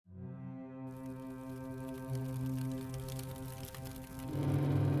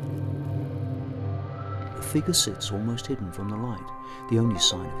figure sits almost hidden from the light. The only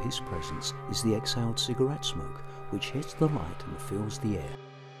sign of his presence is the exhaled cigarette smoke, which hits the light and fills the air.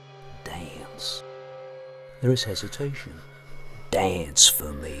 Dance. There is hesitation. Dance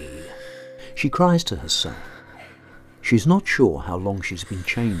for me. She cries to herself. She's not sure how long she's been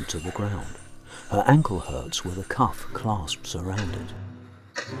chained to the ground. Her ankle hurts where the cuff clasps around it.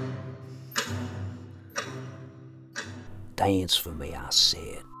 Dance for me, I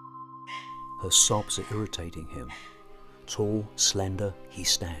said. Her sobs are irritating him. Tall, slender, he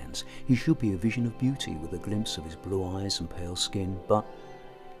stands. He should be a vision of beauty with a glimpse of his blue eyes and pale skin, but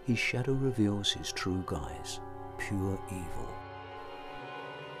his shadow reveals his true guise, pure evil.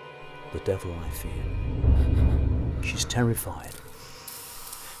 The devil I fear. She's terrified.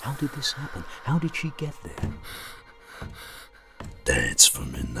 How did this happen? How did she get there? Dance for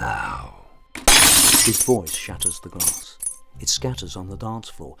me now. His voice shatters the glass. It scatters on the dance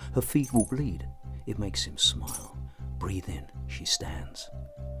floor. Her feet will bleed. It makes him smile. Breathe in, she stands.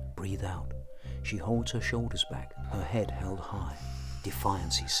 Breathe out. She holds her shoulders back, her head held high.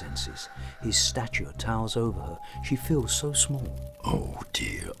 Defiance he senses. His stature towers over her. She feels so small. Oh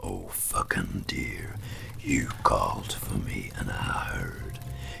dear, oh fucking dear. You called for me and I heard.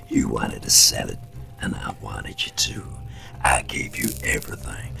 You wanted a salad and I wanted you to. I gave you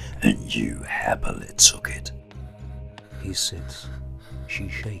everything and you happily took it. He sits. She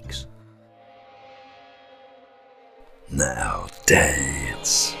shakes. Now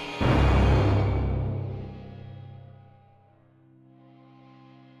dance.